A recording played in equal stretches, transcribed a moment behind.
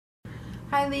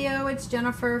Hi Leo, it's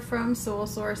Jennifer from Soul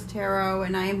Source Tarot,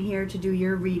 and I am here to do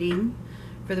your reading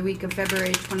for the week of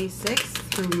February 26th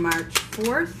through March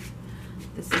 4th.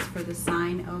 This is for the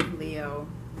sign of Leo.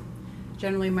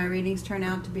 Generally my readings turn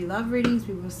out to be love readings.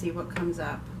 We will see what comes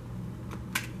up.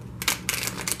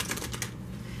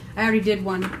 I already did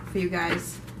one for you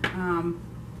guys,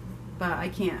 but I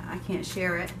can't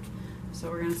share it, so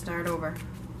we're going to start over.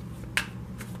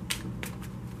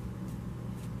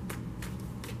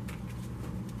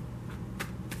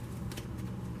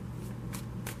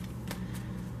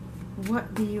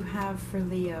 What do you have for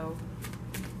Leo?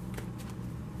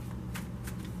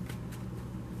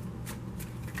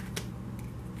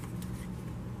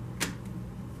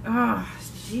 Oh,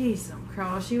 jeez, I'm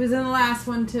crawling. She was in the last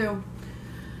one too.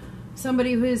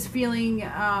 Somebody who is feeling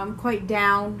quite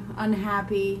down,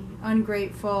 unhappy,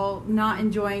 ungrateful, not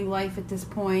enjoying life at this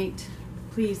point.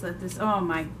 Please let this, oh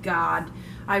my God.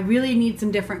 I really need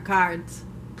some different cards.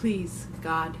 Please,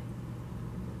 God.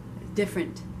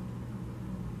 Different.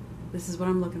 This is what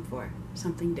I'm looking for.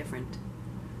 Something different.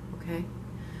 Okay?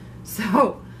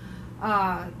 So,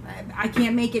 I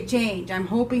can't make it change. I'm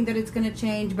hoping that it's going to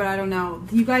change, but I don't know.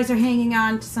 You guys are hanging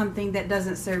on to something that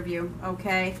doesn't serve you.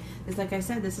 Okay? It's like I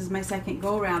said, this is my second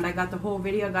go-around. I got the whole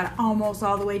video, got it almost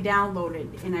all the way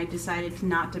downloaded, and I decided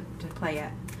not to play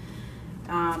it.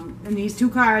 And these two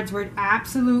cards were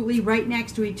absolutely right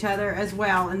next to each other as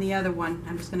well in the other one.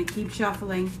 I'm just going to keep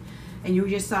shuffling. And you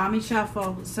just saw me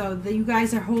shuffle, so you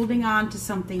guys are holding on to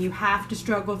something. You have to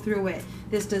struggle through it.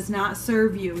 This does not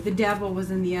serve you. The devil was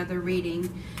in the other reading.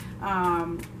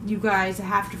 You guys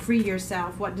have to free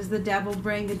yourself. What does the devil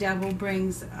bring? The devil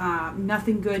brings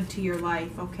nothing good to your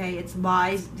life, okay? It's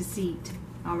lies, deceit,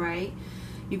 all right?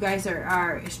 You guys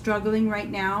are struggling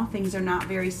right now. Things are not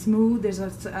very smooth. There's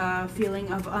a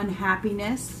feeling of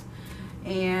unhappiness.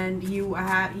 And you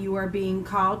are being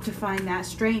called to find that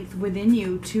strength within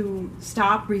you to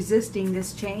stop resisting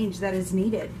this change that is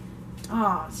needed.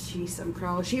 Oh, she's some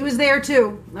crow. She was there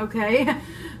too, okay?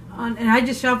 And I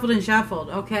just shuffled and shuffled,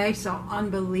 okay? So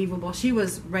unbelievable. She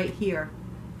was right here.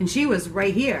 And she was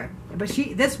right here. But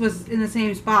this was in the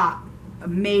same spot.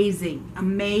 Amazing.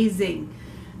 Amazing.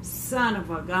 Son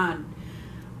of a gun.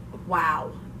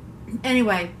 Wow.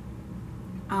 Anyway,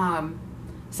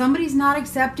 somebody's not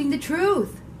accepting the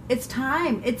truth. It's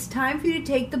time. It's time for you to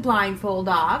take the blindfold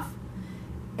off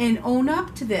and own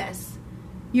up to this.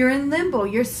 You're in limbo.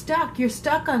 You're stuck. You're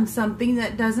stuck on something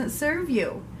that doesn't serve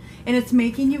you. And it's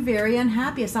making you very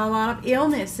unhappy. I saw a lot of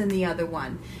illness in the other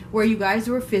one, where you guys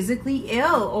were physically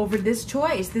ill over this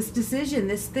choice, this decision,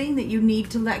 this thing that you need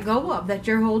to let go of, that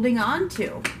you're holding on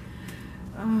to.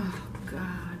 Oh,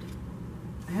 God.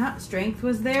 Yeah, strength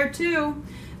was there too.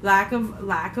 Lack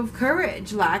of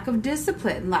courage, lack of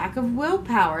discipline, lack of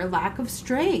willpower, lack of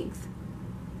strength.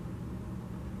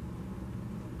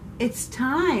 It's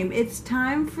time. It's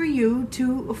time for you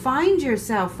to find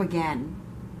yourself again.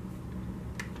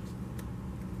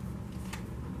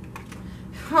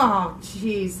 Oh,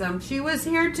 jeez, she was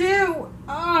here too.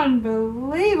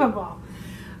 Unbelievable.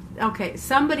 Okay,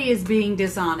 somebody is being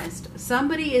dishonest.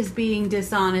 Somebody is being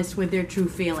dishonest with their true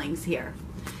feelings here.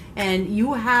 And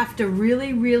you have to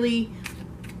really, really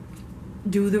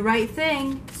do the right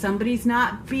thing. Somebody's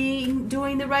not doing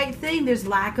the right thing. There's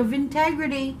lack of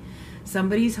integrity.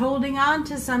 Somebody's holding on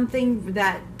to something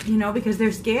that, because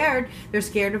they're scared. They're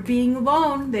scared of being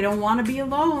alone. They don't want to be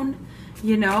alone,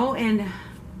 and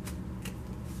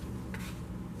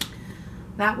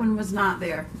that one was not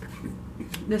there.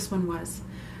 This one was.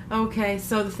 Okay,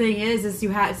 so the thing is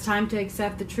it's time to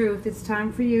accept the truth. It's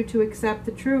time for you to accept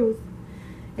the truth.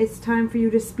 It's time for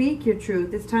you to speak your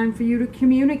truth. It's time for you to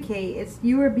communicate.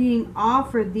 You are being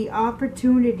offered the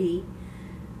opportunity,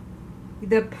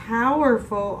 the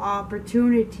powerful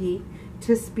opportunity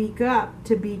to speak up,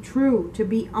 to be true, to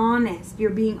be honest. You're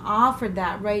being offered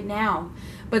that right now.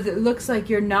 But it looks like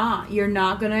you're not. You're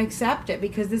not going to accept it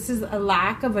because this is a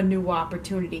lack of a new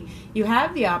opportunity. You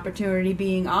have the opportunity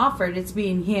being offered. It's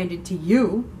being handed to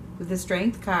you with the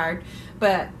strength card.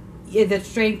 But the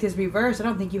strength is reversed. I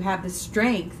don't think you have the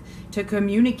strength to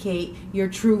communicate your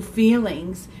true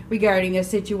feelings regarding a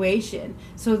situation.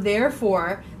 So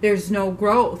therefore, there's no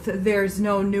growth. There's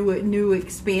no new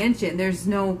expansion. There's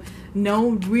no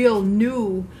real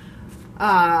new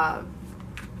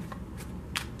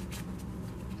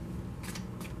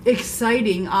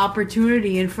exciting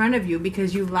opportunity in front of you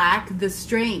because you lack the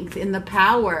strength and the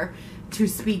power to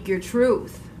speak your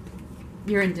truth.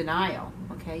 You're in denial.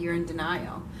 Okay, you're in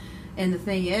denial. And the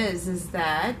thing is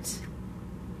that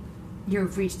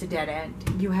you've reached a dead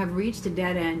end. You have reached a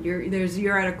dead end.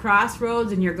 You're at a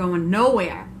crossroads and you're going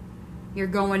nowhere. You're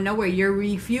going nowhere. You're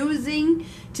refusing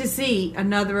to see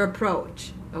another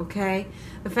approach, okay?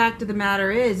 The fact of the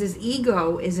matter is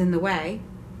ego is in the way.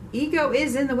 Ego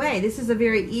is in the way. This is a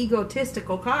very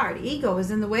egotistical card. Ego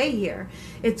is in the way here.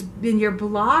 You're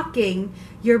blocking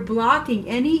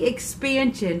any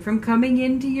expansion from coming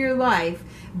into your life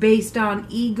based on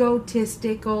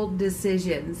egotistical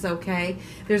decisions, okay?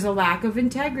 There's a lack of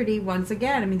integrity once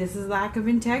again. I mean, this is lack of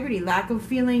integrity, lack of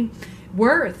feeling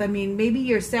worth. I mean, maybe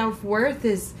your self-worth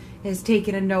has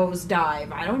taken a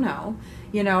nosedive. I don't know.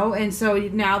 You know, and so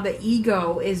now the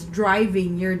ego is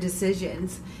driving your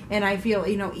decisions. And I feel,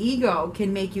 you know, ego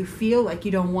can make you feel like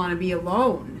you don't want to be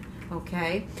alone,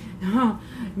 okay?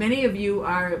 Many of you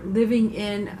are living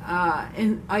in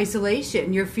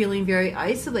isolation. You're feeling very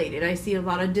isolated. I see a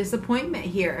lot of disappointment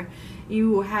here.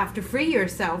 You have to free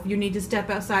yourself. You need to step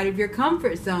outside of your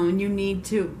comfort zone. You need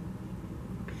to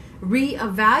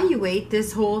reevaluate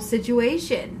this whole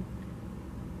situation.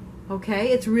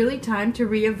 Okay, it's really time to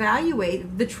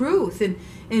reevaluate the truth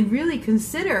and really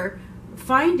consider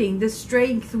finding the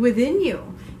strength within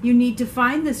you. You need to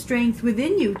find the strength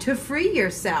within you to free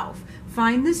yourself.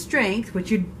 Find the strength,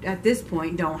 which you at this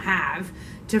point don't have,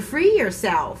 to free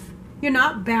yourself. You're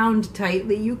not bound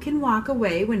tightly. You can walk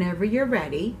away whenever you're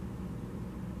ready.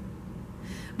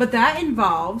 But that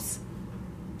involves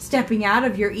stepping out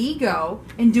of your ego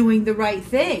and doing the right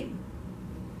thing.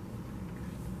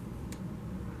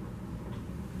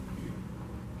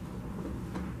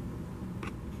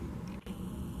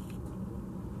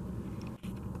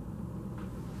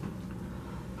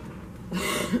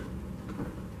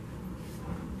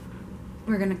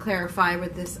 We're going to clarify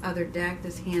with this other deck,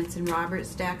 this Hanson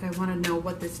Roberts deck. I want to know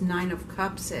what this Nine of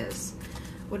Cups is.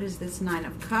 What is this Nine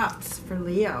of Cups for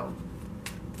Leo?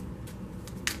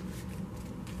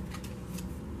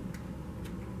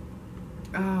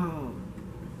 Oh.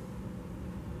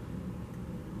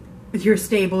 You're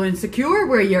stable and secure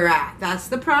where you're at. That's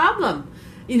the problem.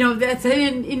 You know,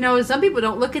 you know, some people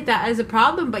don't look at that as a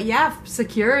problem, but yeah,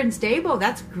 secure and stable,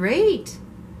 that's great.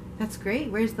 That's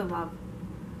great. Where's the love?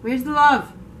 Where's the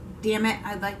love? Damn it,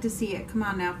 I'd like to see it. Come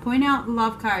on now. Point out the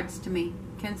love cards to me.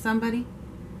 Can somebody?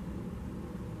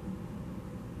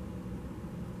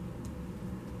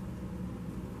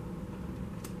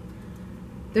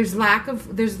 There's lack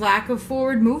of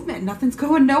forward movement. Nothing's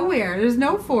going nowhere. There's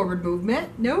no forward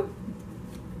movement. Nope.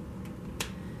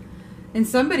 And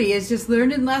somebody is just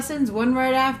learning lessons one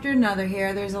right after another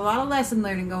here. There's a lot of lesson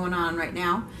learning going on right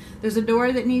now. There's a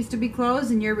door that needs to be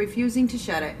closed and you're refusing to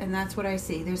shut it. And that's what I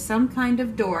see. There's some kind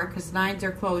of door, because nines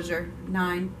are closure.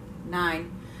 Nine.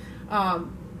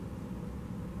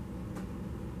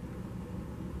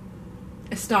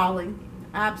 Stalling.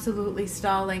 Absolutely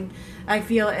stalling. I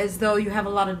feel as though you have a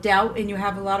lot of doubt and you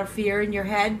have a lot of fear in your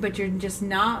head, but you're just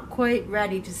not quite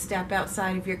ready to step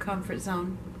outside of your comfort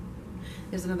zone.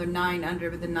 There's another 9 under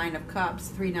with the 9 of Cups.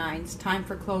 3 nines. Time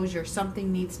for closure.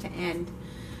 Something needs to end.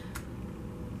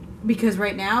 Because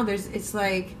right now it's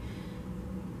like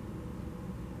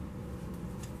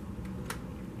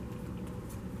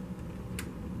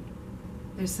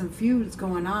there's some feuds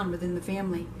going on within the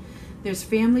family. There's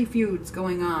family feuds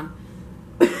going on.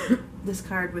 This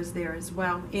card was there as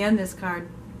well. And this card,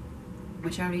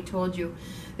 which I already told you.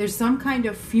 There's some kind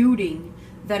of feuding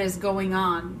that is going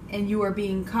on, and you are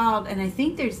being called, and I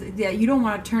think you don't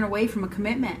want to turn away from a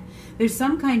commitment. There's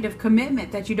some kind of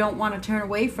commitment that you don't want to turn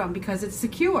away from because it's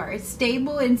secure, it's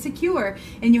stable and secure,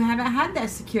 and you haven't had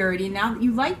that security. Now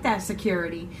you like that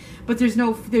security, but there's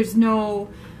no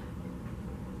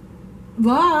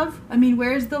love. I mean,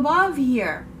 where's the love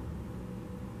here?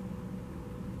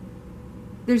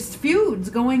 There's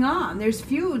feuds going on.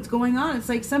 It's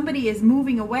like somebody is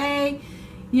moving away,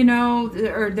 you know,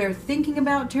 or they're thinking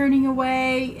about turning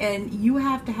away, and you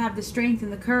have to have the strength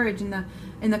and the courage and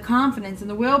the confidence and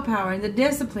the willpower and the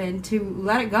discipline to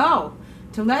let it go,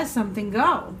 to let something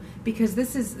go, because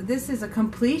this is a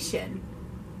completion.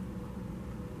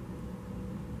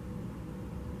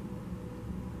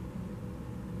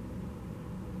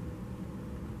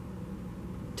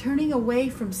 Turning away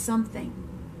from something.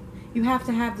 You have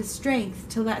to have the strength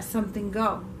to let something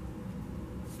go.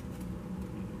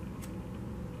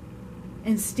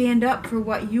 And stand up for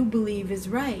what you believe is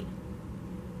right.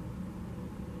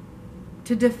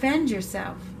 To defend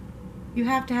yourself. You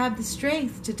have to have the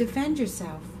strength to defend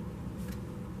yourself.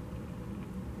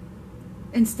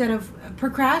 Instead of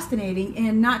procrastinating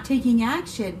and not taking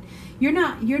action. You're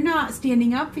not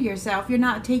standing up for yourself. You're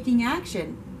not taking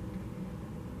action.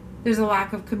 There's a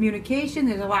lack of communication.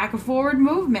 There's a lack of forward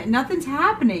movement. Nothing's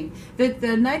happening.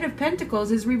 The Knight of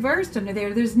Pentacles is reversed under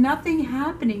there. There's nothing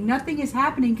happening. Nothing is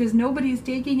happening because nobody's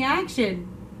taking action.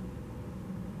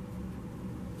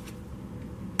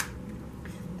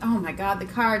 Oh my God, the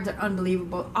cards are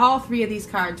unbelievable. All three of these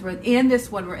cards were, and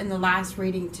this one were in the last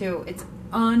reading too. It's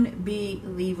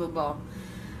unbelievable.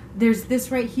 There's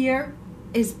this right here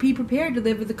is be prepared to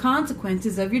live with the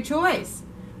consequences of your choice.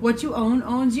 What you own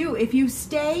owns you. If you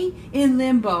stay in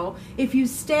limbo, if you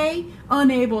stay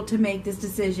unable to make this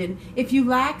decision, if you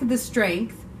lack the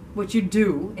strength, which you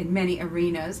do in many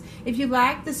arenas, if you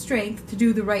lack the strength to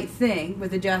do the right thing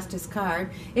with the Justice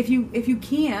card, if you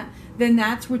can't, then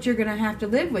that's what you're going to have to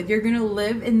live with. You're going to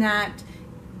live in that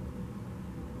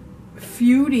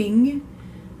feuding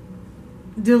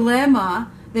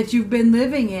dilemma that you've been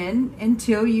living in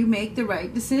until you make the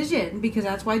right decision, because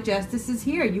that's why Justice is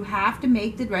here. You have to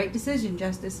make the right decision.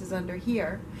 Justice is under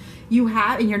here. You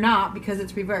have, and you're not because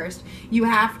it's reversed. You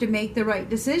have to make the right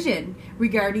decision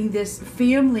regarding this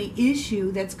family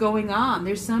issue that's going on.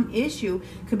 There's some issue,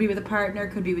 could be with a partner,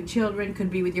 could be with children, could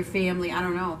be with your family, I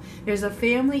don't know. There's a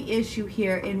family issue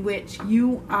here in which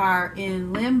you are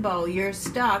in limbo. You're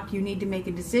stuck. You need to make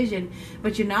a decision,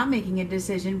 but you're not making a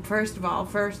decision. First of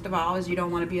all is you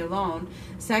don't want to be alone.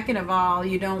 Second of all,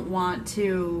 you don't want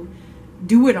to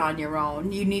do it on your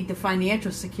own. You need the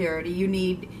financial security.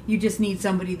 You just need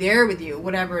somebody there with you,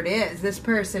 whatever it is. This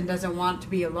person doesn't want to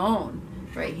be alone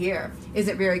right here.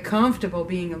 Isn't very comfortable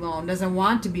being alone. Doesn't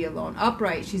want to be alone.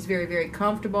 Upright. She's very, very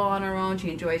comfortable on her own. She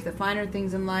enjoys the finer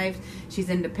things in life. She's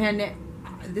independent.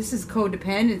 This is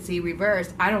codependency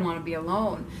reversed. I don't want to be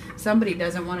alone. Somebody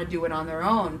doesn't want to do it on their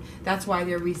own. That's why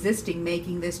they're resisting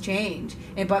making this change.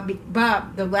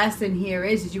 But the lesson here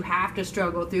is you have to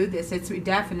struggle through this. It's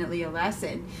definitely a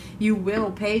lesson. You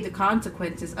will pay the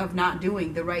consequences of not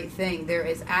doing the right thing. There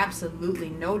is absolutely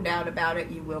no doubt about it.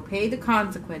 You will pay the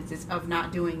consequences of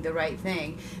not doing the right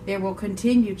thing. There will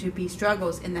continue to be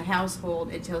struggles in the household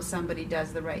until somebody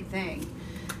does the right thing.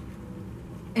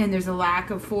 And there's a lack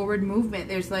of forward movement.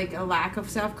 There's like a lack of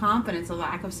self-confidence, a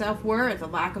lack of self-worth, a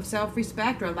lack of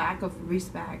self-respect, or a lack of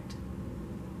respect.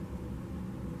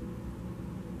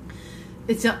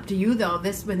 It's up to you though.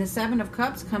 When the Seven of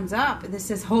Cups comes up, this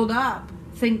says hold up.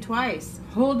 Think twice.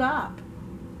 Hold up.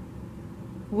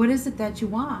 What is it that you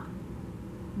want?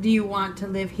 Do you want to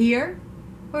live here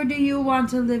or do you want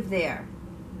to live there?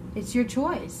 It's your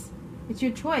choice. It's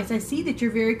your choice. I see that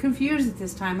you're very confused at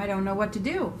this time. I don't know what to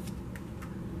do.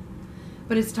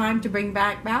 But it's time to bring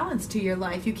back balance to your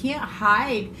life. You can't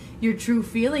hide your true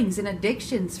feelings and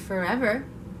addictions forever.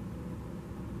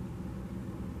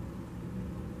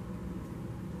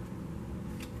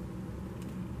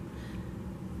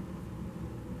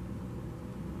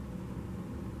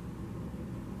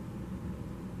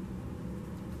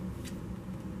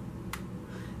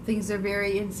 Things are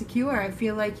very insecure. I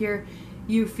feel like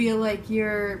you feel like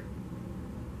you're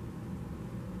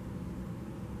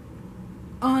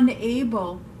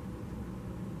unable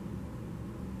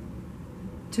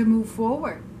to move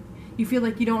forward. You feel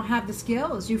like you don't have the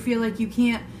skills. You feel like you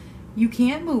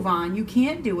can't move on. You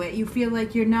can't do it. You feel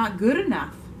like you're not good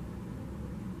enough.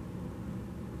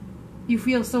 You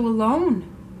feel so alone.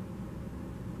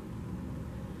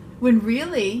 When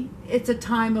really, it's a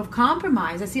time of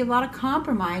compromise. I see a lot of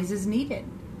compromises needed.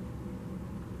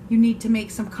 You need to make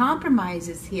some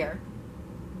compromises here.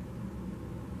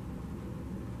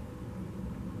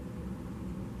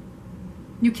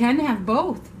 You can have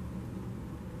both.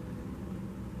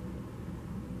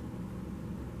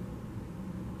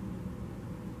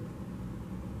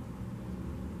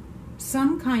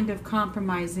 Some kind of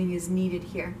compromising is needed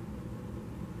here.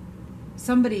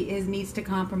 Somebody needs to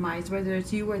compromise, whether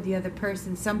it's you or the other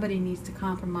person. Somebody needs to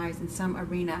compromise in some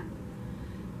arena.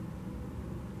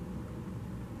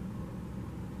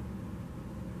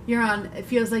 It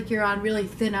feels like you're on really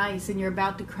thin ice and you're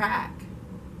about to crack.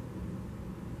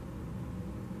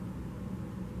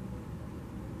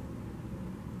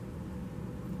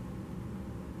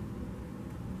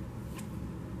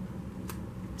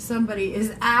 Somebody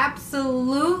is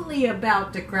absolutely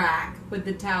about to crack with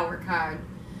the Tower card.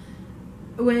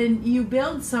 When you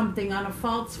build something on a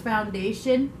false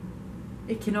foundation,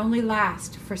 it can only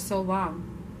last for so long.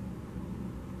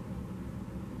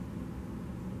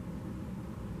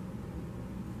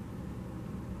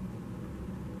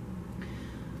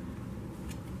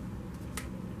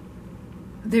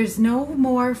 There's no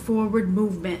more forward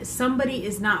movement. Somebody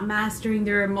is not mastering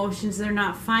their emotions. They're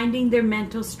not finding their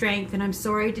mental strength. And I'm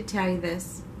sorry to tell you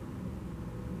this.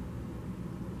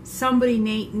 Somebody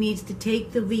needs to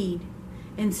take the lead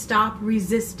and stop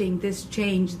resisting this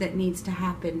change that needs to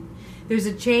happen. There's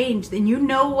a change, and you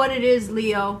know what it is,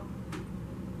 Leo.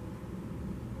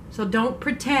 So don't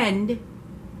pretend,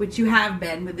 which you have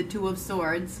been with the Two of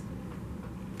Swords,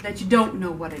 that you don't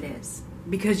know what it is.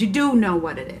 Because you do know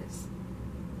what it is.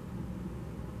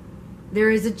 There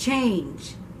is a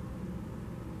change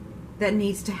that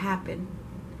needs to happen.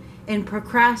 And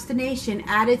procrastination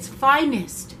at its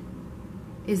finest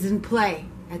is in play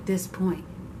at this point.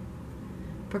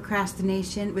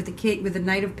 Procrastination with the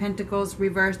Knight of Pentacles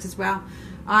reversed as well.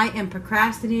 I am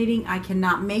procrastinating. I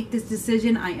cannot make this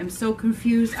decision. I am so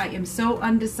confused. I am so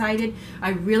undecided. I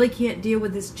really can't deal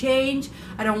with this change.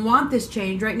 I don't want this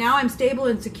change. Right now I'm stable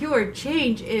and secure.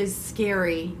 Change is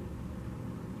scary.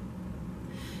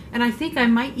 And I think I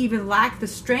might even lack the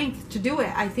strength to do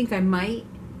it. I think I might.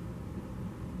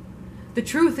 The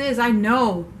truth is, I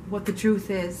know what the truth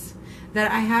is. That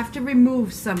I have to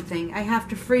remove something. I have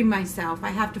to free myself. I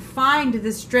have to find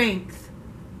the strength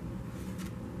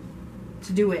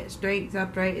to do it. Strength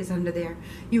upright is under there.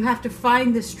 You have to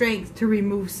find the strength to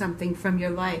remove something from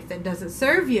your life that doesn't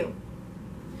serve you.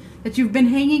 That you've been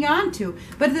hanging on to.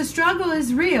 But the struggle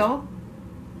is real.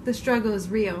 The struggle is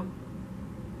real.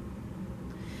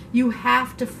 You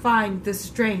have to find the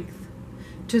strength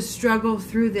to struggle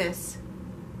through this.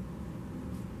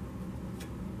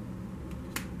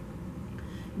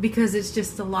 Because it's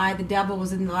just a lie. The devil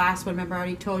was in the last one. Remember, I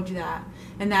already told you that.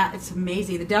 And that, it's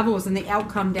amazing. The devil was in the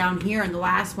outcome down here in the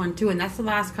last one too. And that's the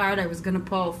last card I was going to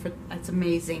pull. That's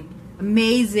amazing.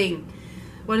 Amazing.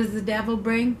 What does the devil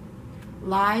bring?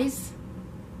 Lies,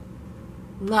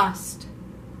 lust,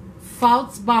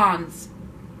 false bonds.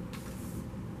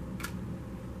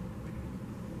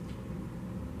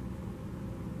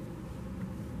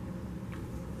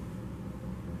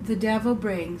 The devil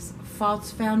brings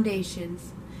false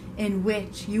foundations in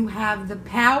which you have the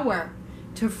power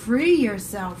to free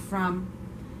yourself from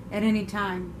at any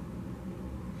time.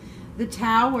 The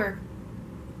tower,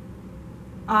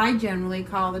 I generally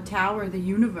call the tower the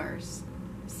universe,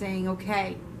 saying,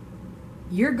 okay,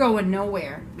 you're going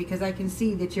nowhere because I can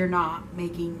see that you're not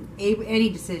making any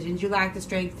decisions. You lack the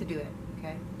strength to do it,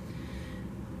 okay?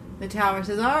 The tower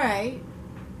says, all right,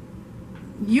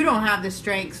 you don't have the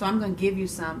strength, so I'm going to give you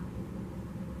some.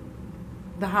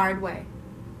 The hard way.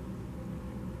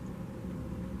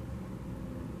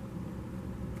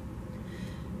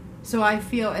 So I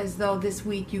feel as though this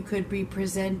week you could be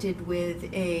presented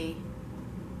with a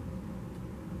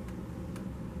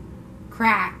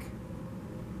crack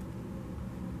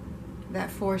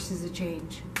that forces a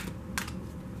change.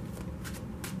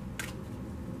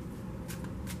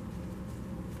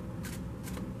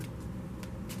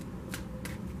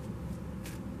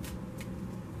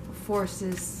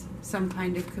 Forces some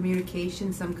kind of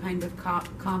communication, some kind of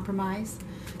compromise,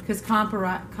 because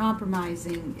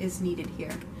compromising is needed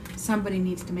here. Somebody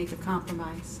needs to make a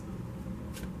compromise.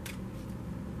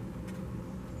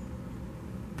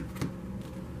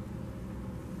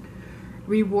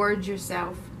 Reward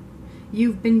yourself.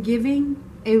 You've been giving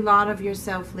a lot of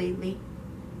yourself lately,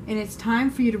 and it's time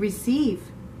for you to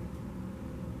receive.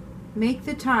 Make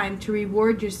the time to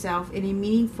reward yourself in a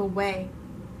meaningful way.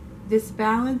 This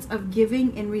balance of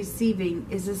giving and receiving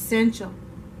is essential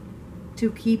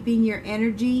to keeping your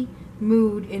energy,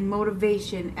 mood, and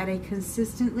motivation at a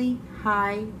consistently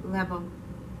high level.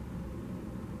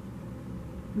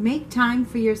 Make time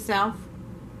for yourself.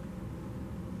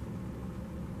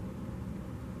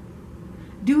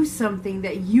 Do something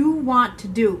that you want to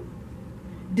do,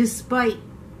 despite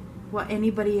what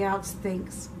anybody else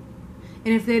thinks.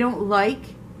 And if they don't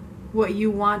like what you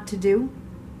want to do,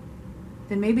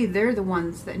 then maybe they're the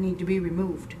ones that need to be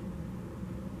removed.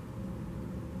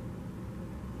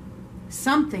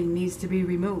 Something needs to be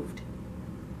removed.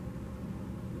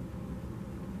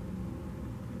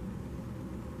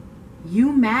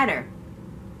 You matter.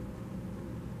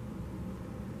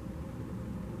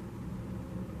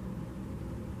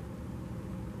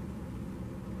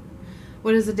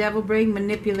 What does the devil bring?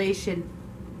 Manipulation.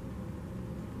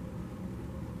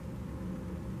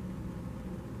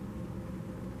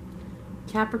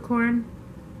 Capricorn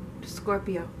to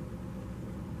Scorpio.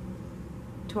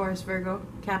 Taurus, Virgo,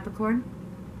 Capricorn.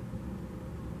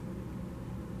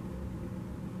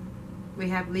 We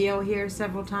have Leo here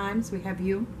several times. We have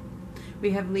you.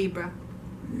 We have Libra.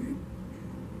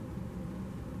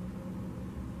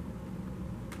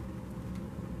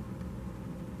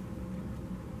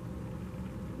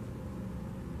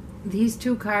 These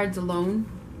two cards alone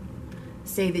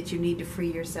say that you need to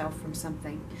free yourself from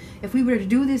something. If we were to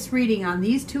do this reading on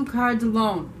these two cards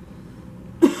alone,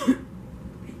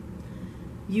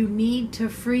 you need to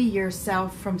free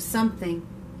yourself from something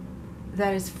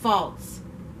that is false,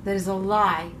 that is a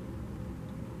lie,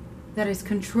 that is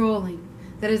controlling,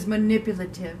 that is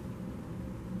manipulative.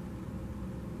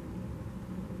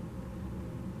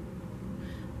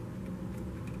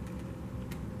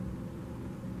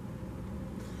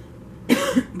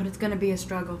 But it's going to be a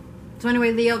struggle. So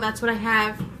anyway, Leo, that's what I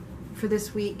have for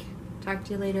this week. Talk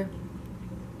to you later.